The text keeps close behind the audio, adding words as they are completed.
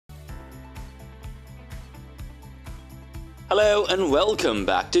Hello and welcome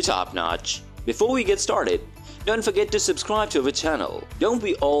back to Top Notch. Before we get started, don't forget to subscribe to our channel. Don't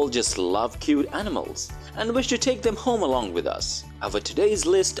we all just love cute animals and wish to take them home along with us? Our today's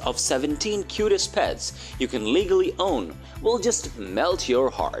list of 17 cutest pets you can legally own will just melt your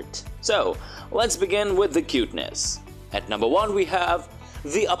heart. So, let's begin with the cuteness. At number 1 we have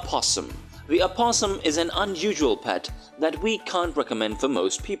the opossum. The opossum is an unusual pet that we can't recommend for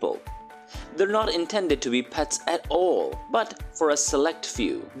most people. They're not intended to be pets at all, but for a select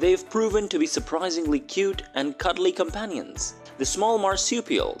few, they've proven to be surprisingly cute and cuddly companions. The small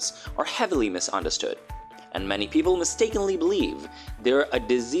marsupials are heavily misunderstood, and many people mistakenly believe they're a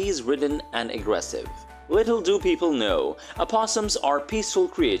disease-ridden and aggressive. Little do people know, opossums are peaceful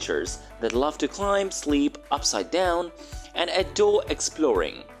creatures that love to climb, sleep upside down, and adore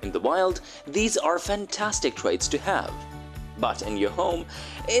exploring. In the wild, these are fantastic traits to have. But in your home,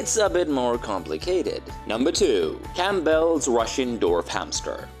 it's a bit more complicated. Number 2. Campbell's Russian Dwarf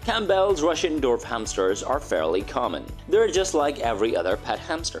Hamster. Campbell's Russian Dwarf Hamsters are fairly common. They're just like every other pet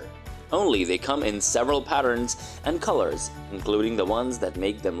hamster. Only they come in several patterns and colors, including the ones that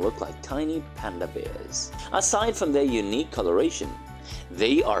make them look like tiny panda bears. Aside from their unique coloration,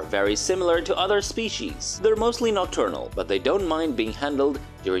 they are very similar to other species. They're mostly nocturnal, but they don't mind being handled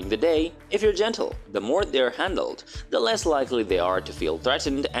during the day if you're gentle. The more they're handled, the less likely they are to feel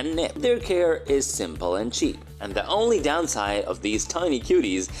threatened and nip. Their care is simple and cheap, and the only downside of these tiny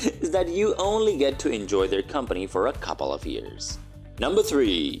cuties is that you only get to enjoy their company for a couple of years. Number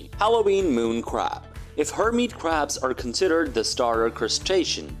 3. Halloween Moon Crab. If hermit crabs are considered the starter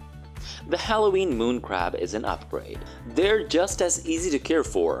crustacean, the Halloween moon crab is an upgrade. They're just as easy to care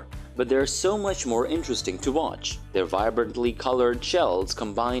for, but they're so much more interesting to watch. Their vibrantly colored shells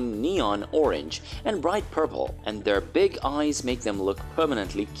combine neon orange and bright purple, and their big eyes make them look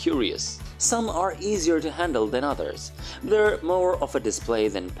permanently curious. Some are easier to handle than others. They're more of a display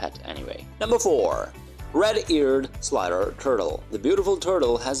than pet anyway. Number 4. Red-eared slider turtle. The beautiful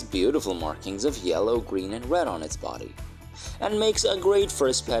turtle has beautiful markings of yellow, green, and red on its body, and makes a great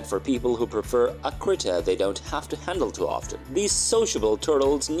first pet for people who prefer a critter they don't have to handle too often. These sociable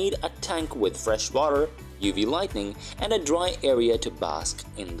turtles need a tank with fresh water, UV lighting, and a dry area to bask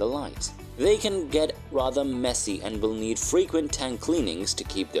in the light. They can get rather messy and will need frequent tank cleanings to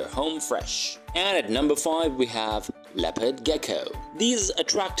keep their home fresh. And at number 5 we have leopard gecko. These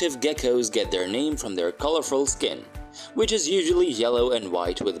attractive geckos get their name from their colorful skin, which is usually yellow and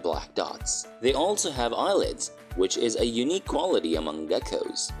white with black dots. They also have eyelids, which is a unique quality among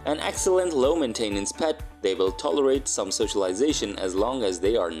geckos. An excellent low-maintenance pet, they will tolerate some socialization as long as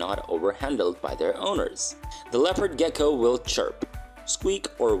they are not overhandled by their owners. The leopard gecko will chirp, squeak,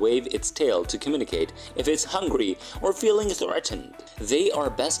 or wave its tail to communicate if it's hungry or feeling threatened. They are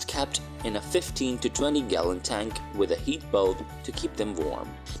best kept in a 15 to 20 gallon tank with a heat bulb to keep them warm.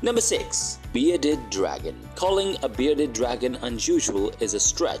 Number 6. Bearded dragon. Calling a bearded dragon unusual is a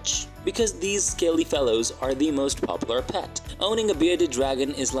stretch, because these scaly fellows are the most popular pet. Owning a bearded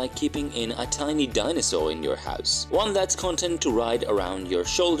dragon is like keeping in a tiny dinosaur in your house, one that's content to ride around your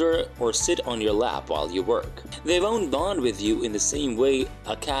shoulder or sit on your lap while you work. They won't bond with you in the same way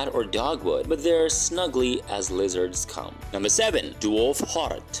a cat or dog would, but they're snuggly as lizards come. Number 7. Dwarf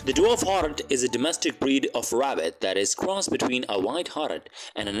Hornet. The Dwarf Hornet is a domestic breed of rabbit that is crossed between a white hornet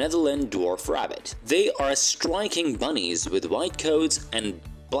and a Netherland dwarf rabbit. They are striking bunnies with white coats and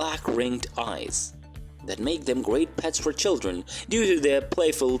black ringed eyes that make them great pets for children due to their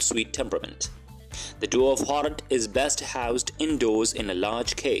playful, sweet temperament. The dwarf hornet is best housed indoors in a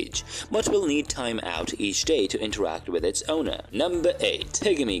large cage, but will need time out each day to interact with its owner. Number 8.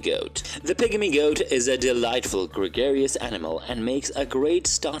 Pygmy goat. The pygmy goat is a delightful, gregarious animal and makes a great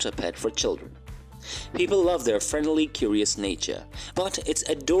starter pet for children. People love their friendly, curious nature, but it's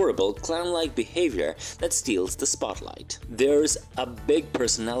adorable, clown-like behavior that steals the spotlight. There's a big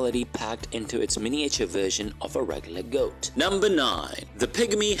personality packed into its miniature version of a regular goat. Number 9. The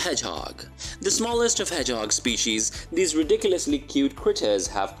pygmy hedgehog. The smallest of hedgehog species, these ridiculously cute critters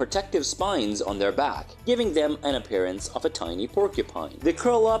have protective spines on their back, giving them an appearance of a tiny porcupine. They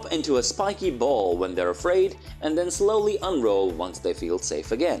curl up into a spiky ball when they're afraid, and then slowly unroll once they feel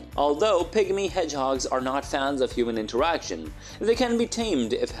safe again. Although pygmy hedgehogs are not fans of human interaction, they can be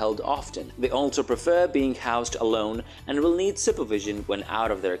tamed if held often. They also prefer being housed alone and will need supervision when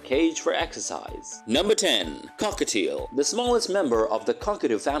out of their cage for exercise. Number 10. Cockatiel. The smallest member of the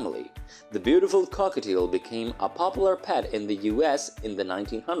cockatoo family, the beautiful cockatiel became a popular pet in the US in the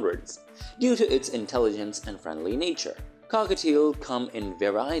 1900s due to its intelligence and friendly nature. Cockatiel come in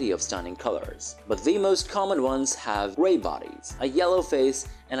variety of stunning colors, but the most common ones have gray bodies, a yellow face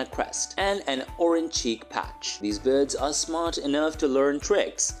and a crest, and an orange cheek patch. These birds are smart enough to learn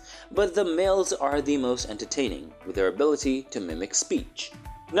tricks, but the males are the most entertaining with their ability to mimic speech.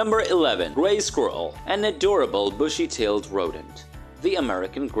 Number 11. Gray squirrel, an adorable bushy-tailed rodent. The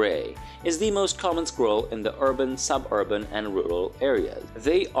American gray is the most common squirrel in the urban, suburban, and rural areas.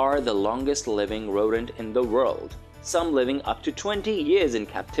 They are the longest living rodent in the world, some living up to 20 years in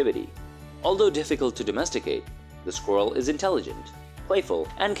captivity. Although difficult to domesticate, the squirrel is intelligent, playful,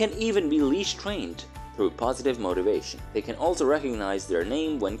 and can even be leash-trained through positive motivation. They can also recognize their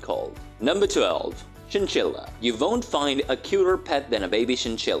name when called. Number 12. Chinchilla. You won't find a cuter pet than a baby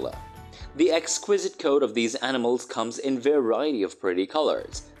chinchilla. The exquisite coat of these animals comes in a variety of pretty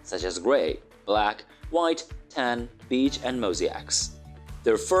colors, such as gray, black, white, tan, beige, and mosaics.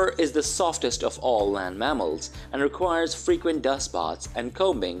 Their fur is the softest of all land mammals and requires frequent dust baths and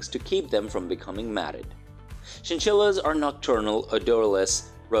combings to keep them from becoming matted. Chinchillas are nocturnal, odorless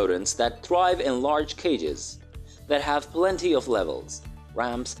rodents that thrive in large cages that have plenty of levels,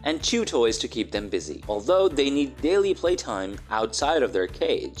 ramps, and chew toys to keep them busy. Although they need daily playtime outside of their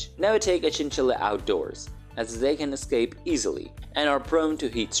cage, never take a chinchilla outdoors, as they can escape easily and are prone to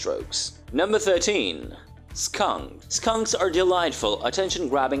heat strokes. Number 13. Skunk. Skunks are delightful,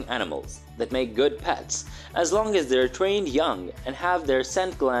 attention-grabbing animals that make good pets as long as they're trained young and have their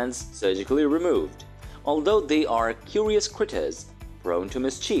scent glands surgically removed. Although they are curious critters, prone to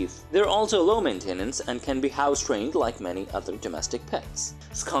mischief, they're also low maintenance and can be house-trained like many other domestic pets.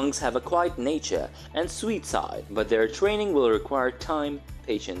 Skunks have a quiet nature and sweet side, but their training will require time,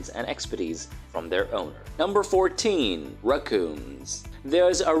 patience, and expertise from their owner. Number 14. Raccoons.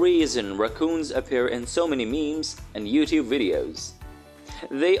 There's a reason raccoons appear in so many memes and YouTube videos.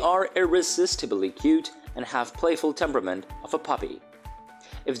 They are irresistibly cute and have playful temperament of a puppy.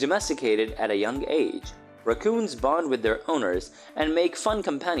 If domesticated at a young age, raccoons bond with their owners and make fun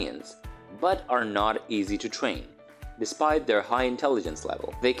companions, but are not easy to train, despite their high intelligence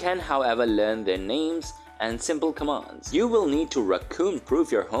level. They can, however, learn their names and simple commands. You will need to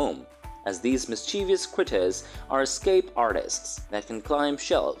raccoon-proof your home, as these mischievous critters are escape artists that can climb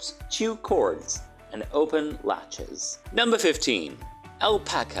shelves, chew cords, and open latches. Number 15.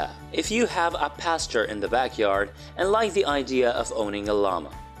 Alpaca. If you have a pasture in the backyard and like the idea of owning a llama,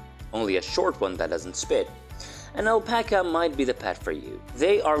 only a short one that doesn't spit, an alpaca might be the pet for you.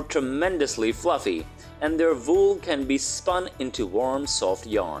 They are tremendously fluffy, and their wool can be spun into warm, soft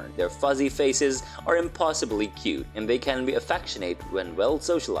yarn. Their fuzzy faces are impossibly cute, and they can be affectionate when well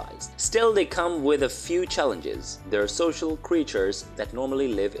socialized. Still, they come with a few challenges. They're social creatures that normally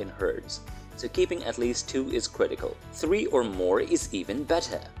live in herds, so keeping at least 2 is critical. 3 or more is even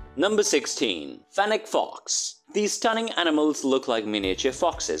better. Number 16. Fennec fox. These stunning animals look like miniature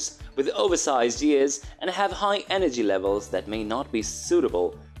foxes with oversized ears and have high energy levels that may not be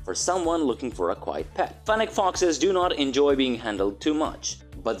suitable for someone looking for a quiet pet. Fennec foxes do not enjoy being handled too much,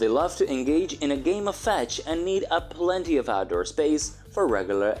 but they love to engage in a game of fetch and need plenty of outdoor space for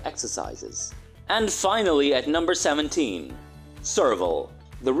regular exercises. And finally, at number 17. Serval.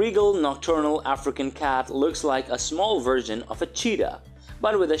 The regal nocturnal African cat looks like a small version of a cheetah,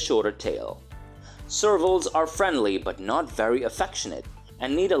 but with a shorter tail. Servals are friendly but not very affectionate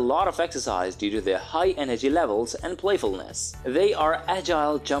and need a lot of exercise due to their high energy levels and playfulness. They are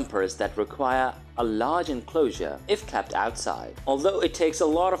agile jumpers that require a large enclosure if kept outside. Although it takes a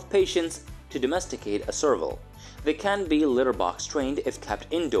lot of patience to domesticate a serval, they can be litter box trained if kept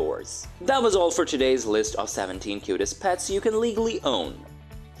indoors. That was all for today's list of 17 cutest pets you can legally own.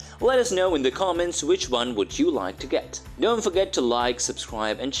 Let us know in the comments which one would you like to get. Don't forget to like,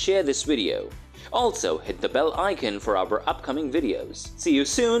 subscribe, and share this video. Also, hit the bell icon for our upcoming videos. See you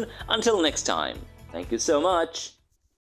soon. Until next time. Thank you so much.